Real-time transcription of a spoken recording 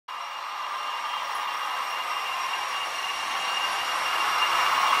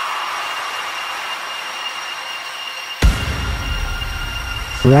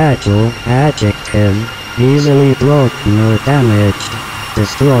Fragile adjective, easily broken or damaged,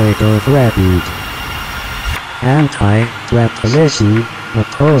 destroyed or threatened. Anti, preposition,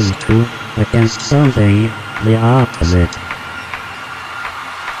 opposed to, against something, the opposite.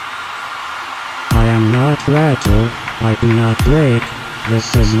 I am not fragile, I do not break,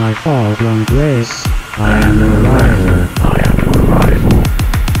 this is my fall from grace, I am a rival.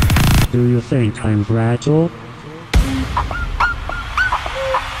 Do you think I'm fragile?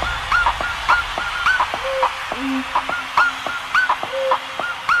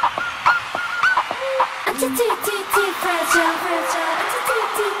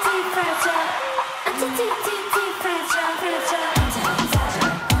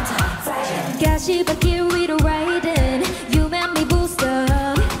 가시밭길 위로 riding You make me boost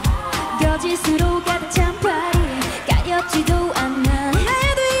up 거짓으로 가득 찬 party 가렵지도 않아 내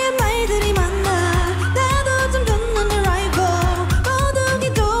뒤에 말들이 많아 나도 좀 듣는 rival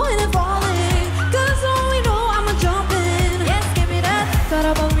모두기도 해 falling 그 소리로 I'm a jumping Yes give it up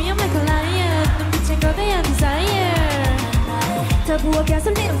걸어본 위험 like a lion 눈빛엔 거대한 desire 더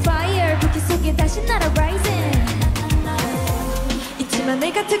부어가서 little fire 불길 속에 다시 날아 rising 있지만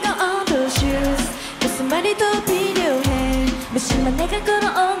내가 뜨거운 the shoes 무슨 말이 더 필요해 무심한 내가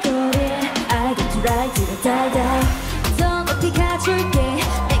걸어온 거리 I get to ride to the die die 더 높이 가줄게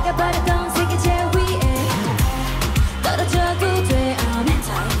내가 바랬던 세계 제일 위에 떨어져도 돼 I'm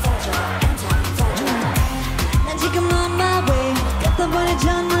anti-fragile anti-fragile 난 지금 on my way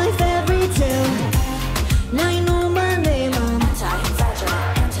gat아버려져 너의 fairy tale Now you know my name I'm anti-fragile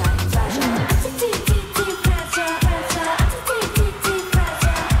anti-fragile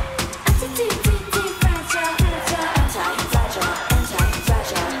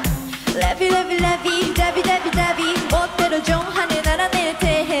멋대로 좀 하는 나라 내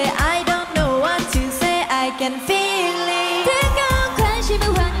대해 I don't know what to say I can feel it 뜨거운 관심은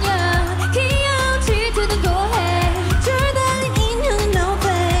환영 귀여운 질투는 고해 줄 달린 인형은 no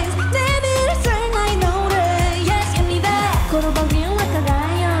face 내 미를 쏠 나의 노래 Yes give me that 걸어봐 real like a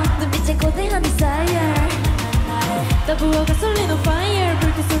lion 눈빛에 거대한 desire 더 부어가 쏠리는 fire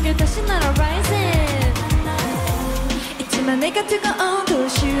불길 속에 다시 날아 rising 있지만 내가 뜨거운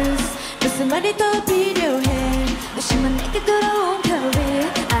those shoes 무슨 말이 더 필요해 무심한 내가 걸어온 거리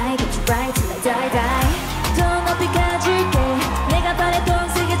I get to ride till I die die 더 높이 가줄게 내가 바랬던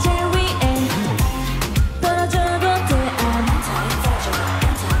세계 제일 위에 떨어져도 돼 I'm anti-fragile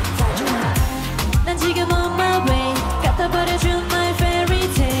anti-fragile 난 지금 on my way 갖다버려준 my fairy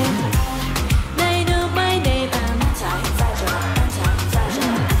tale Now you know my name I'm anti-fragile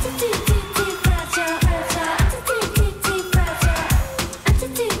anti-fragile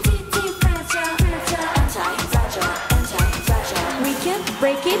anti-fragile We can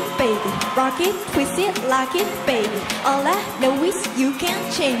break it, baby. Rock it, twist it, lock it, baby. All I know is you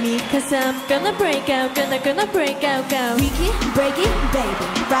can't chain me. Cause I'm gonna break out, gonna break out, go. We can break it, baby.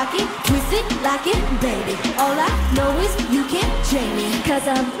 Rock it, twist it, lock it, baby. All I know is you can't chain me. Cause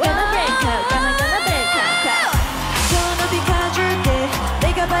I'm gonna break out, gonna break out, go. 저 높이 가줄게.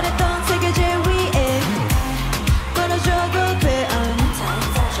 내가 바랬던